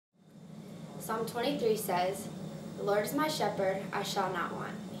Psalm 23 says, "The Lord is my shepherd, I shall not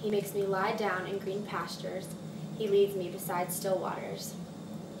want. He makes me lie down in green pastures. He leads me beside still waters.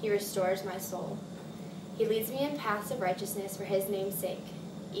 He restores my soul. He leads me in paths of righteousness for his name's sake.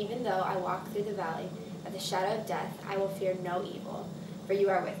 Even though I walk through the valley of the shadow of death, I will fear no evil, for you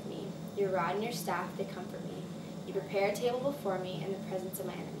are with me. Your rod and your staff, they comfort me. You prepare a table before me in the presence of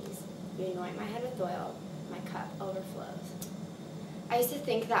my enemies. You anoint my head with oil, my cup overflows." I used to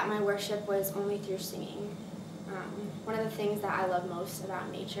think that my worship was only through singing. One of the things that I love most about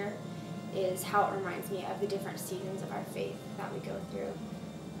nature is how it reminds me of the different seasons of our faith that we go through.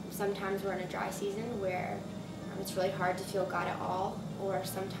 Sometimes we're in a dry season where it's really hard to feel God at all, or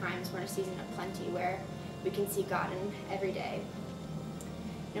sometimes we're in a season of plenty where we can see God in every day.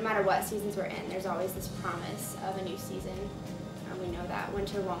 No matter what seasons we're in, there's always this promise of a new season. We know that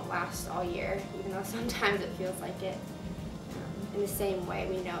winter won't last all year, even though sometimes it feels like it. In the same way,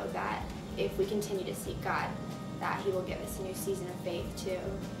 we know that if we continue to seek God, that He will give us a new season of faith too.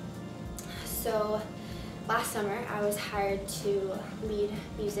 So last summer, I was hired to lead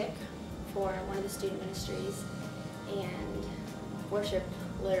music for one of the student ministries, and worship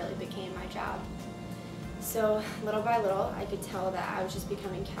literally became my job. So little by little, I could tell that I was just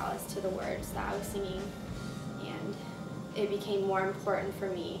becoming callous to the words that I was singing, and it became more important for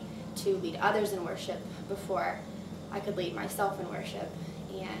me to lead others in worship before I could lead myself in worship.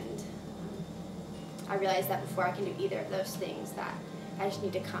 And I realized that before I can do either of those things, that I just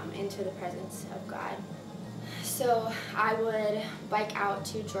need to come into the presence of God. So I would bike out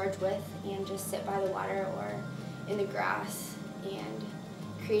to George Wythe and just sit by the water or in the grass, and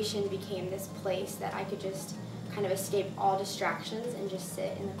creation became this place that I could just kind of escape all distractions and just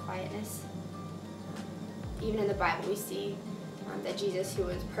sit in the quietness. Even in the Bible we see that Jesus, who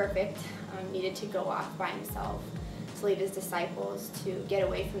was perfect, needed to go off by himself to lead his disciples to get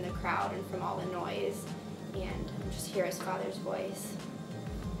away from the crowd and from all the noise and just hear his Father's voice.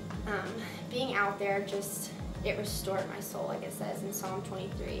 Being out there, it restored my soul, like it says in Psalm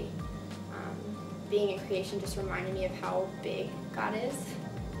 23. Being in creation just reminded me of how big God is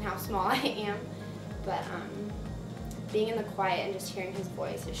and how small I am. But being in the quiet and just hearing his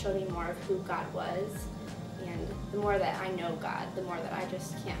voice, it showed me more of who God was. And the more that I know God, the more that I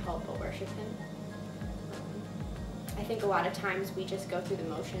just can't help but worship him. I think a lot of times we just go through the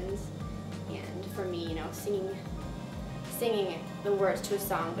motions, and for me, singing the words to a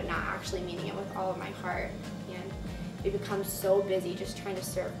song but not actually meaning it with all of my heart, and we become so busy just trying to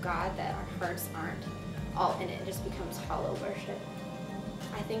serve God that our hearts aren't all in it. It just becomes hollow worship.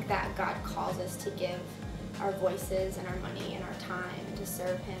 I think that God calls us to give our voices and our money and our time and to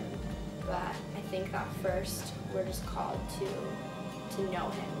serve him, but I think that first we're just called to know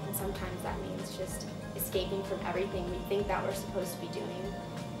him, and sometimes that means just escaping from everything we think that we're supposed to be doing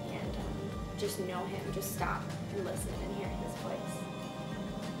and just know him, just stop and listen and hear his voice.